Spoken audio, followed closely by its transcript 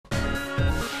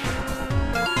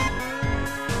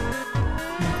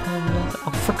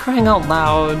For crying out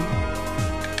loud.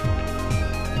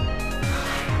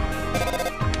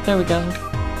 There we go.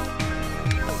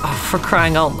 Oh, for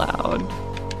crying out loud.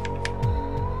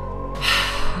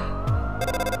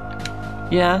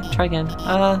 Yeah, try again.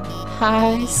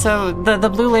 Hi. So, the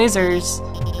blue lasers...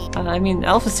 I mean,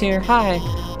 Elf is here. Hi.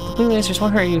 The blue lasers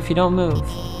won't hurt you if you don't move.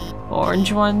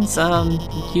 Orange ones,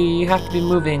 you have to be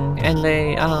moving, and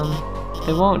they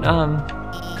won't,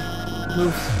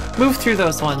 move through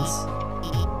those ones.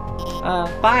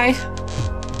 Bye!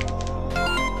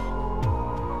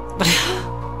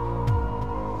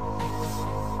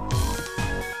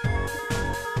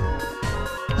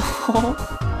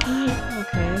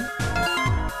 Okay.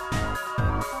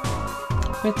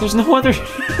 Wait, there's no other...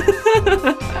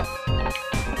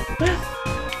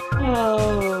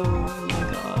 Oh my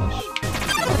gosh.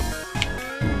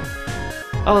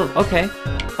 Oh, okay.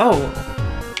 Oh.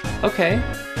 Okay.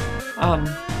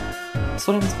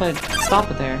 So what happens if I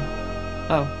stop it there?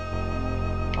 Oh.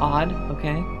 Odd,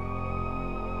 okay.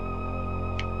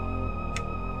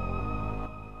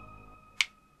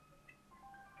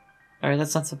 Alright,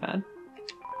 that's not so bad.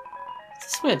 It's a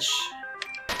switch.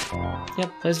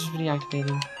 Yep, lasers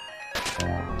reactivating.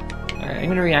 Alright, I'm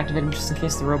gonna reactivate him just in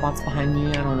case the robot's behind me.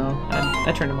 I don't know.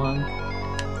 I turned him on.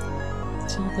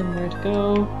 Tell them where to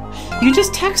go. You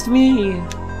just text me!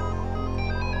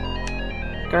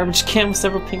 Garbage can with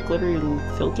several pink glittery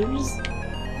filters?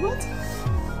 What?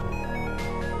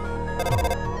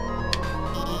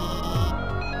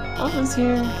 Alpha's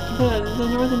here. The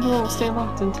northern door will stay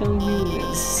locked until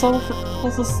you solve the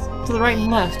puzzles to the right and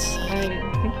left. I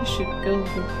think you should go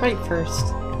right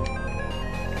first.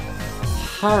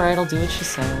 Alright, I'll do what she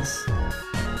says.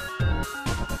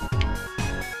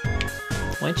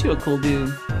 Why aren't you a cool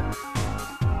dude?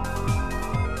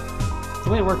 The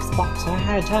way it works is blocked, so I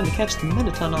had time to catch the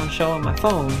Mettaton on show on my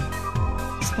phone.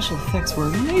 The special effects were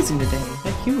amazing today.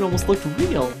 That human almost looked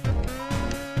real.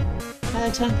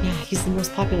 Mettaton? Yeah, he's the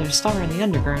most popular star in the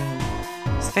underground.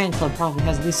 His fan club probably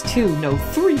has at least 2, no,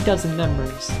 3 dozen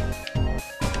members.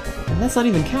 And that's not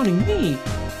even counting me!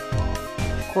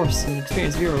 Of course, an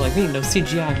experienced viewer like me knows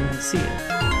CGI when you see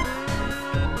it.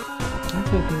 I'm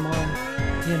thinking, Mom.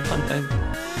 Yeah, fun thing.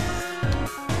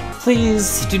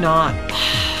 Please do not.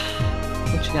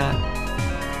 What you got?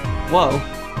 Whoa.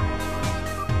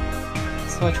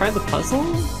 So I tried the puzzle,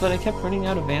 but I kept running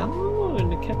out of ammo,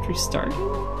 and it kept restarting?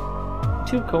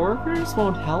 2 coworkers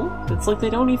won't help? It's like they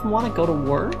don't even want to go to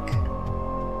work?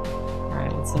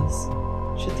 Alright, what's this?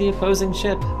 Shoot the opposing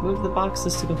ship. Move the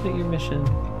boxes to complete your mission.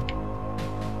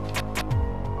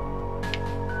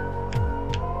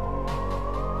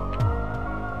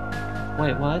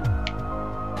 Wait, what?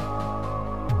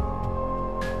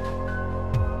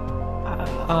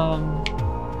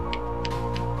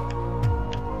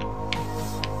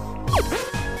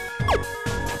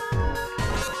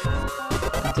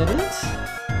 Did it?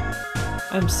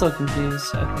 I'm so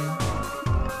confused. Okay.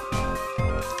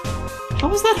 How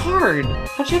was that hard?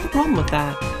 How'd you have a problem with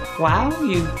that? Wow,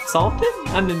 you solved it?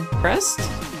 I'm impressed.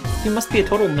 You must be a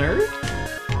total nerd?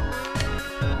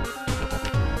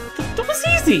 That was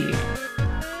easy!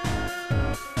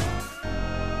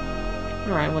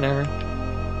 Alright, whatever.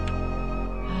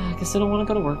 I guess I don't want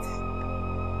to go to work.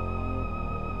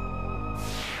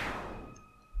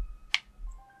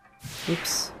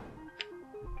 Oops.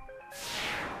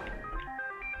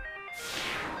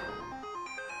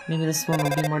 Maybe this one will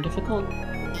be more difficult?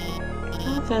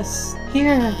 Office!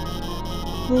 Here!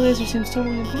 Blue laser seems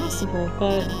totally impossible,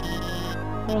 but...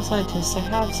 I'm a scientist. I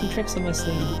have some tricks up my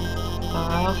sleeve.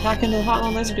 I'll hack into the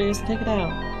hotline laser diggers and take it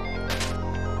out.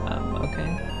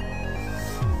 Okay.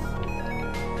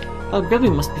 Oh, Grubby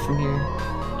must be from here.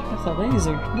 Turn off that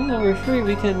laser. No, we're free.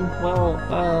 We can, well,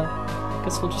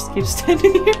 guess we'll just keep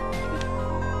standing here.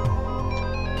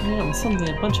 Man,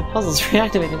 suddenly a bunch of puzzles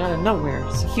reactivated out of nowhere.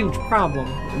 It's a huge problem.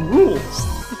 Rules!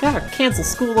 We gotta cancel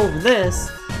school over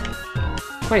this.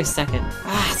 Wait a second.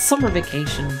 Ah, summer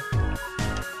vacation.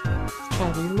 Let's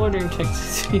try the loitering check to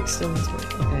speak still this way.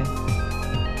 Okay.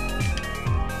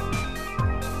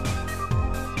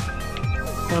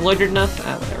 Am I loitered enough?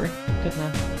 Ah, whatever. Good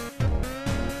enough.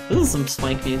 This is some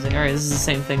swank music. Alright, this is the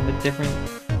same thing, but different.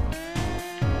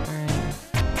 Alright.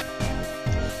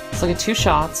 So I get 2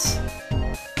 shots.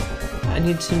 I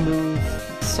need to move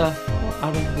stuff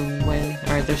out of the way.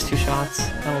 Alright, there's 2 shots.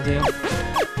 That'll do.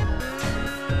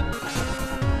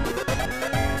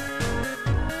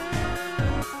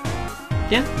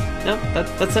 Yeah, no,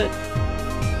 that's it.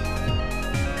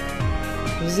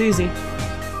 It was easy.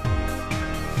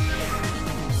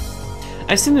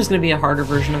 I assume there's gonna be a harder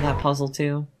version of that puzzle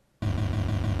too.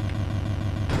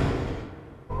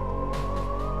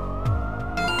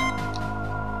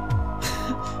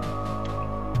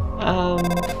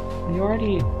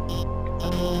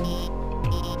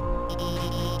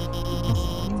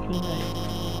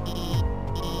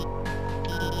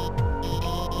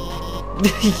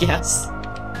 Yes.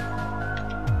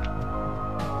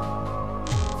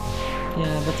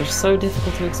 Yeah, but they're so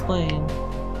difficult to explain.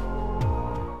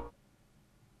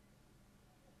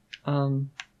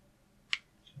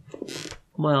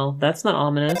 Well, that's not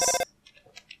ominous.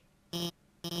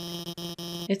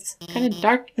 It's kind of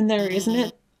dark in there, isn't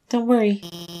it? Don't worry.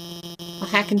 I'll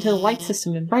hack into the light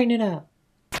system and brighten it up.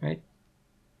 Right?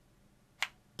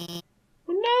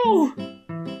 Oh no!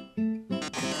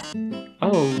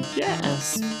 Oh,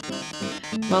 yes!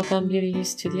 Welcome,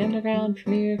 beauties, to the underground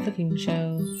premiere cooking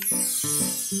show.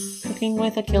 Cooking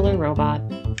with a killer robot.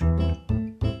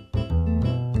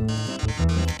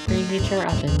 Preheat your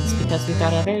ovens, because we've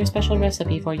got a very special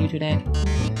recipe for you today.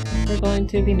 We're going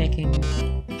to be making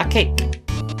a cake.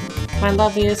 My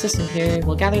lovely assistant here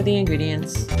will gather the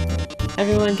ingredients.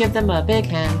 Everyone give them a big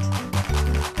hand.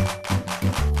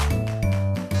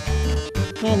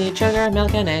 We'll need sugar,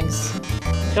 milk, and eggs.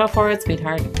 Go for it,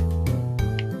 sweetheart.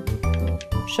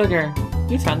 Sugar.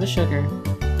 You found the sugar.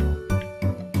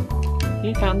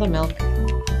 You found the milk.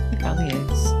 You found the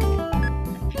eggs.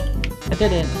 I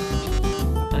did it.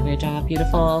 Oh, great job,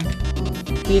 beautiful.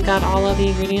 We've got all of the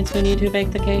ingredients we need to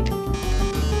bake the cake.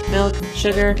 Milk,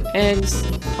 sugar, eggs.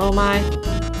 Oh my.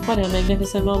 What a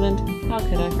magnificent moment. How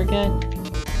could I forget?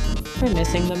 We're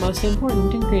missing the most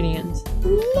important ingredients.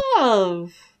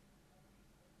 Love!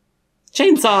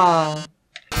 Chainsaw!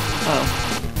 Oh.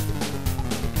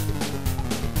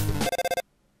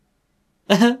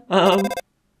 I'm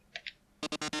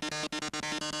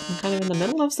kind of in the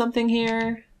middle of something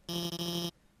here.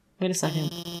 Wait a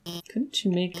second. Couldn't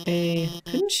you make a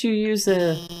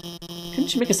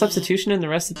substitution in the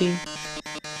recipe?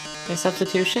 By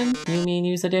substitution? You mean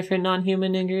use a different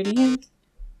non-human ingredient?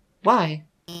 Why?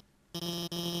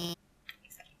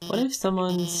 What if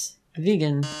someone's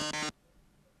vegan?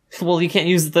 Well, you can't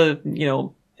use the, you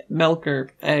know, milk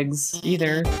or eggs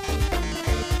either.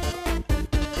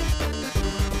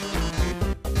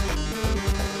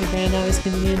 Your brand always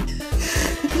convenient.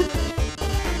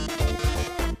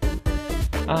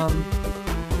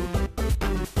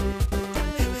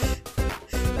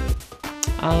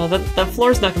 The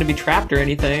floor's not gonna be trapped or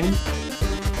anything.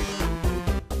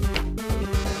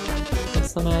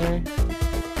 What's the matter?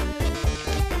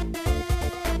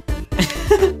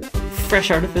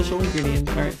 Fresh artificial ingredient.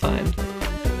 Alright, fine.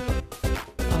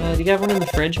 Do you have one in the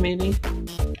fridge, maybe?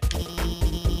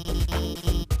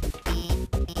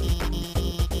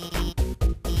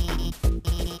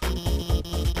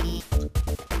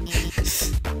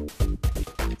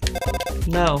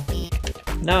 No.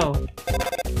 No.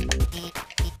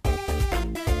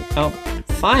 Oh,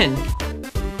 fine.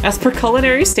 As per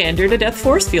culinary standard, a death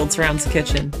force field surrounds the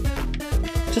kitchen.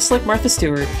 Just like Martha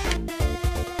Stewart.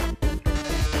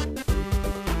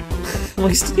 Well,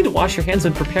 you still need to wash your hands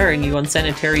when preparing, you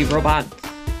unsanitary robot.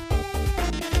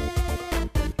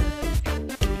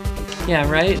 Yeah,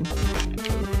 right?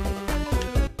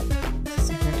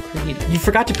 You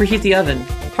forgot to preheat the oven.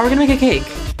 How are we gonna make a cake?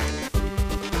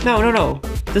 No, no, no.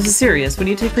 This is serious. We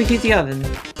need to preheat the oven.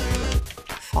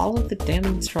 Follow the damn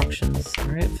instructions.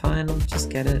 Alright, fine. I'll just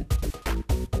get it.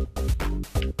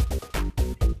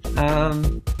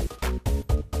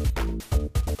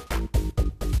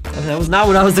 That was not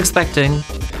what I was expecting.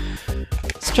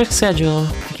 Strict schedule.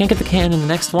 If you can't get the can in the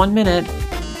next 1 minute.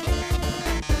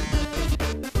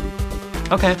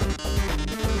 Okay.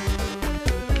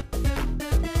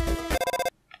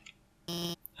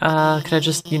 Could I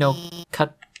just, you know,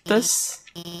 cut this?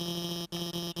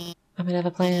 I might have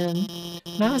a plan.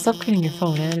 When I was upgrading your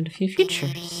phone, I added a few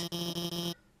features.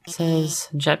 It says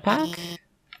jetpack?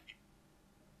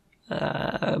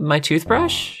 My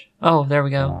toothbrush? Oh, there we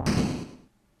go.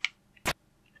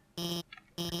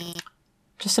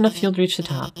 Just enough fuel to reach the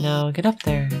top. Now get up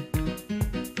there.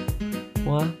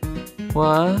 What?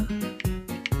 What?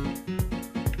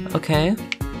 Okay.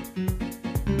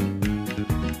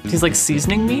 He's like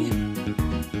seasoning me?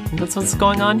 That's what's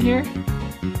going on here?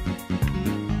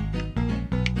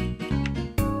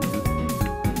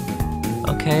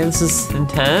 Okay, this is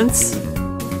intense.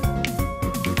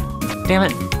 Damn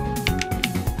it.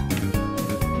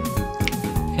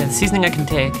 Okay, the seasoning I can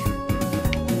take.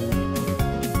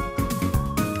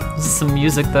 This is some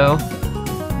music though.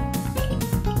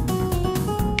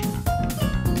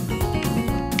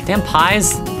 Damn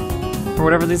pies! Or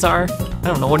whatever these are. I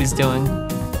don't know what he's doing.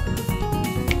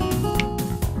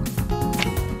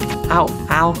 Ow,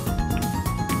 ow.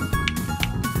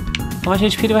 How much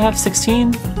HP do I have?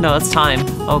 16? No, that's time.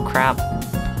 Oh crap.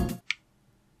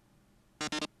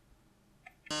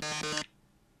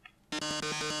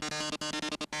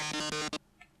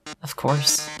 Of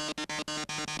course.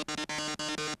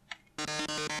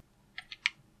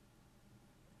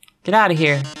 Get out of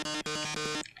here.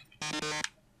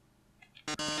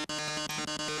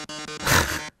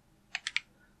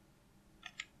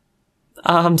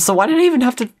 So why did I even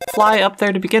have to fly up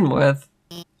there to begin with?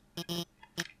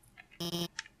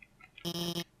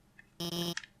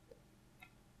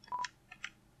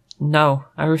 No,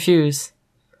 I refuse.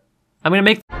 I'm gonna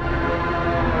make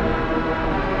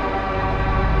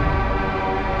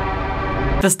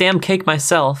this damn cake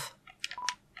myself.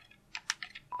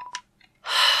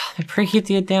 I preheat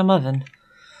the damn oven.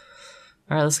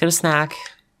 Alright, let's get a snack.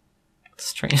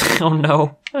 Strange. Oh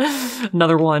no.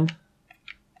 Another one.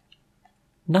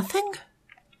 Nothing?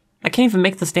 I can't even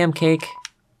make this damn cake.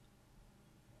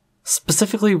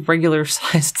 Specifically regular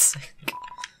sized sink.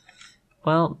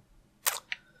 Well.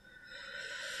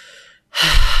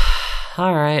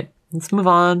 Alright, let's move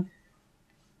on.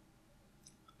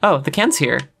 Oh, the can's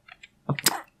here.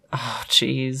 Oh,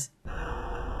 jeez.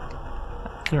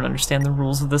 I don't understand the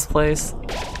rules of this place.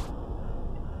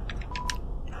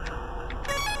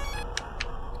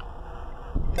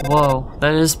 Whoa,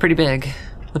 that is pretty big.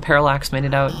 The parallax made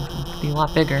it out to be a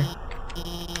lot bigger.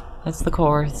 That's the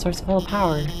core, the source of all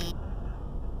power.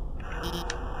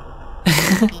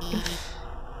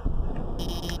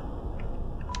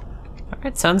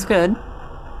 Alright, sounds good.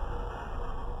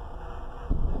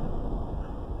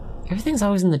 Everything's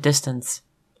always in the distance.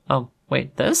 Oh,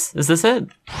 wait, this? Is this it?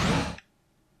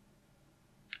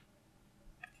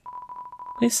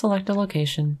 Please select a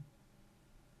location.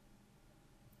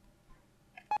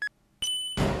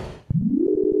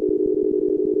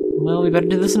 Well, we better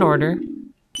do this in order.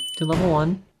 Do level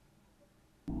 1.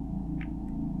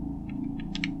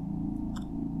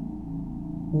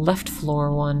 Left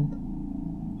floor 1.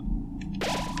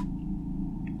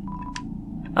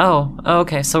 Oh,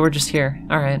 okay, so we're just here.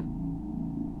 Alright.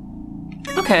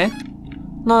 Okay.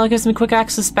 Well, that gives me quick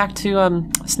access back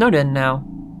to, Snowden now.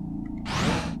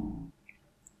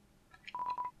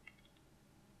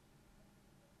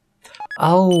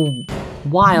 Oh,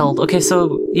 wild. Okay,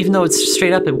 so even though it's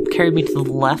straight up, it carried me to the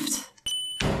left.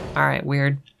 Alright,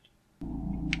 weird.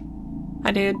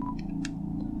 Hi, dude.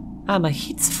 I'm a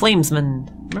Heats Flamesman.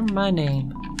 Remember my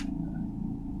name.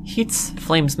 Heats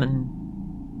Flamesman.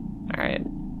 Alright.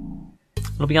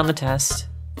 It'll be on the test.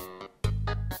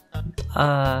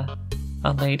 A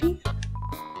lady?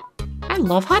 I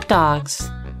love hot dogs.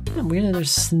 Isn't it weird that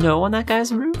there's snow on that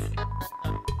guy's roof?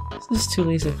 This is too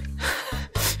lazy.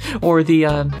 Or the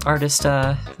artist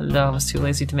no, was too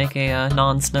lazy to make a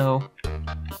non-snow.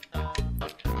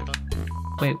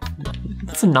 Wait,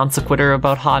 that's a non sequitur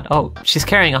about hot. Oh, she's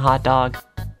carrying a hot dog.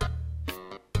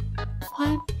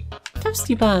 What?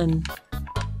 Toasty bun.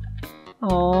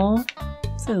 Oh,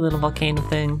 it's a little volcano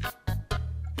thing.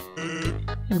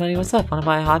 Hey buddy, what's up? Wanna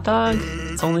buy a hot dog?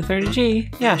 It's only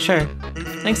 30G. Yeah, sure.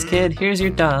 Thanks, kid. Here's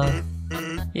your dog.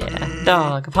 Yeah,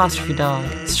 dog, apostrophe dog.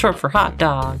 It's short for hot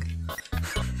dog.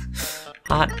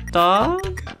 Hot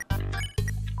dog?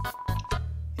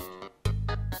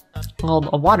 Well,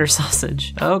 a water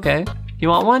sausage. Okay. You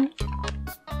want one?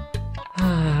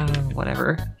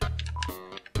 Whatever.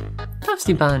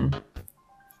 Toasty bun.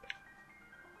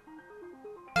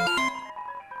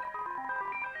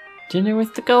 Dinner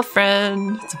with the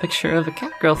girlfriend. It's a picture of a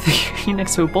cat girl figure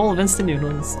next to a bowl of instant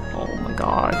noodles. Oh my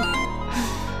god.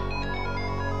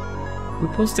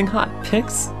 We're posting hot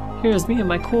pics? Here's me and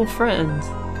my cool friend.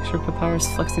 Picture of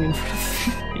Papyrus flexing in front of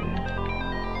me.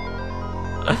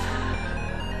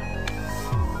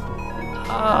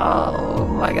 Oh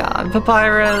my god,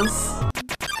 Papyrus!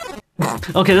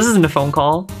 Okay, this isn't a phone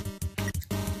call.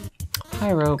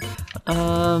 Pyrope.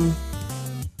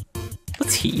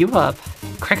 Let's heat you up.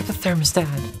 Crank up the thermostat.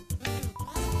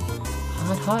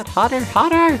 Hot, hot, hotter,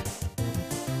 hotter!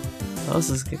 Oh, this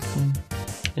is getting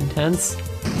intense.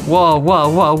 Whoa, whoa,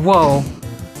 whoa, whoa!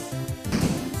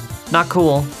 Not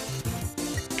cool.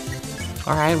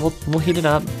 Alright, we'll heat it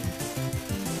up.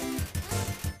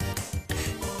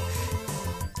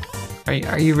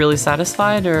 Are you really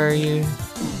satisfied, or are you...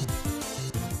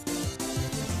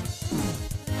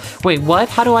 Wait, what?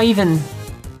 How do I even...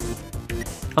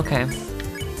 Okay.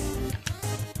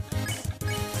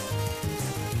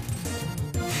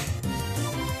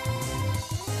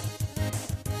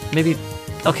 Maybe...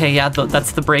 Okay, yeah,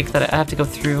 that's the break that I have to go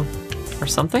through. Or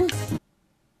something?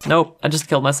 Nope, I just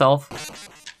killed myself.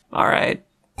 Alright.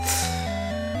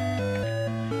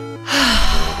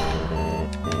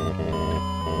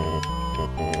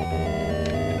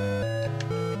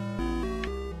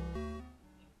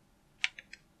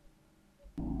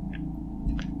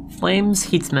 Flames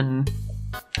Heatsman.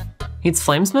 Heats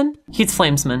Flamesman? Heats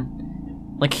Flamesman.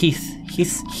 Like Heath.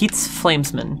 Heats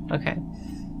Flamesman. Okay.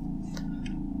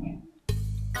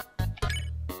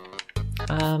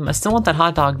 I still want that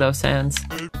hot dog though, Sans.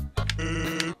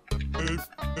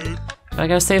 I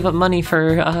gotta save up money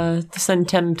for, to send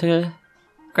Tim to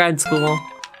grad school.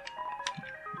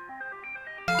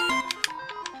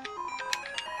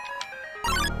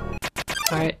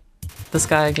 Alright, this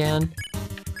guy again.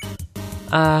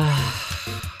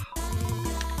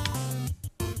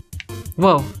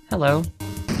 Whoa, hello.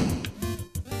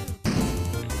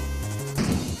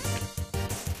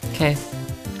 Okay,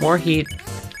 more heat.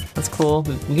 That's cool.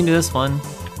 We can do this one.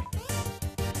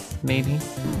 Maybe.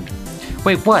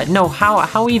 Wait, what? No,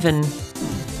 how even?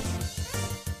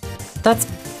 That's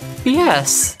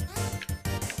BS.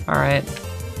 Alright.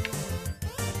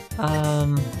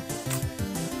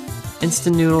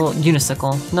 Instant noodle,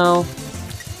 unicycle. No.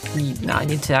 No, I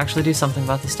need to actually do something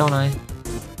about this, don't I?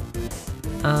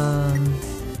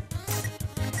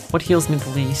 What heals me the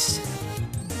least?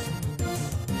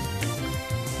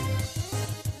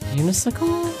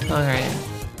 Unicycle? Alright.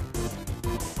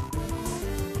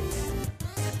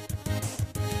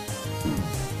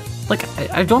 Like,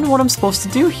 I don't know what I'm supposed to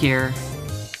do here.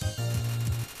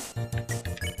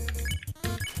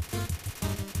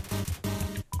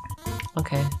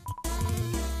 Okay.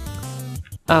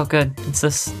 Oh, good. It's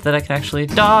this that I can actually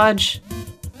dodge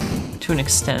to an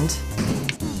extent.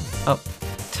 Oh,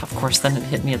 of course, then it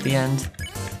hit me at the end.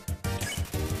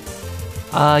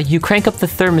 You crank up the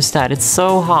thermostat. It's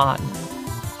so hot.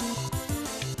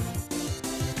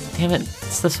 Damn it,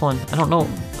 it's this one. I don't know.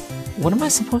 What am I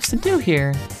supposed to do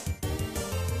here?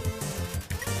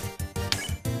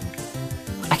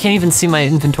 I can't even see my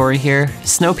inventory here.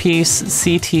 Snow piece,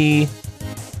 CT,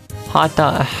 hot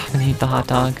dog. I'm gonna eat the hot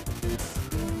dog.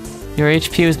 Your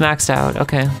HP is maxed out.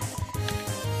 Okay.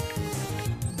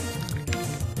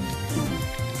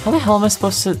 How the hell am I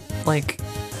supposed to, like...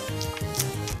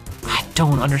 I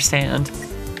don't understand.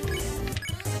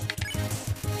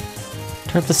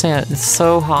 Turn up the sand. It's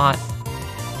so hot.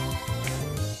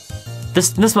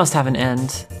 This must have an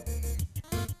end.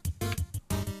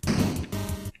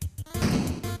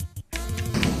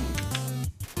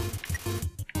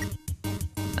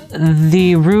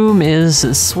 The room is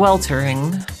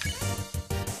sweltering.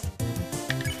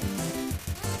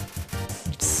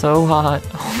 It's so hot.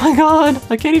 Oh my god,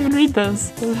 I can't even read this.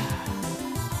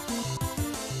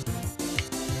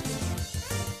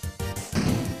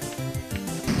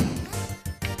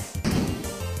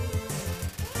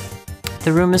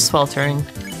 The room is sweltering.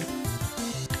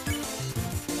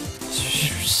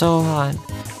 So hot.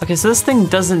 Okay, so this thing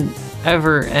doesn't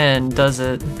ever end, does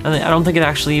it? I don't think it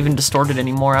actually even distorted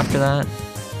anymore after that.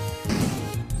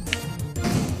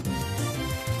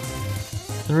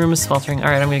 The room is sweltering.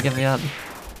 Alright, I'm gonna give it up.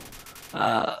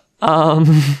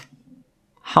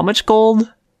 How much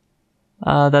gold?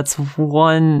 That's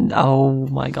one, oh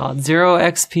my god, 0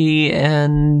 XP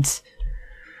and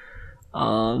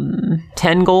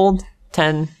 10 gold?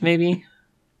 10, maybe?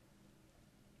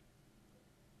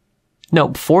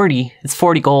 No, 40. It's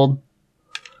 40 gold.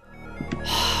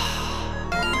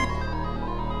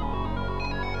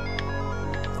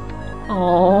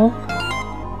 Oh.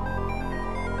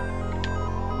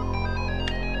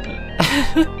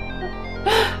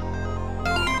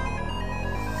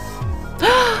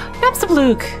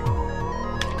 Absolute.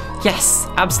 Yes,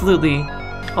 absolutely.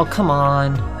 Oh, come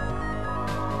on.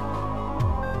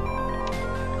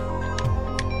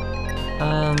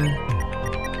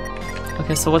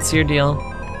 Okay, so what's your deal?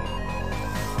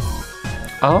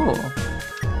 Oh.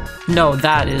 No,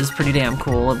 that is pretty damn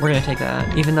cool. We're gonna take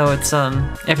that. Even though it's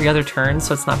every other turn,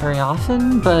 so it's not very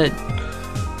often, but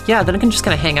yeah, then I can just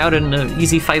kinda hang out in an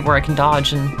easy fight where I can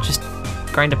dodge and just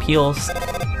grind up heals.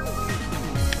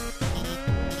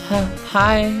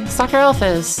 Hi, it's Dr.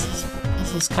 Elphys.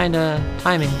 This is kinda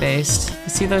timing based. You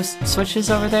see those switches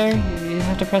over there? You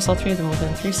have to press all 3 of them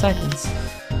within 3 seconds.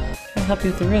 I'll help you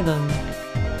with the rhythm.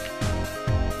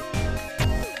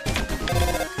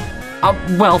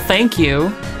 Well, thank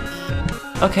you.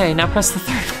 Okay, now press the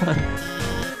 3rd one.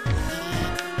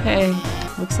 Hey,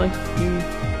 looks like you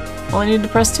only need to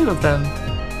press 2 of them.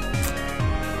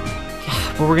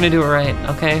 Yeah, but we're gonna do it right,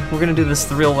 okay? We're gonna do this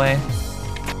the real way.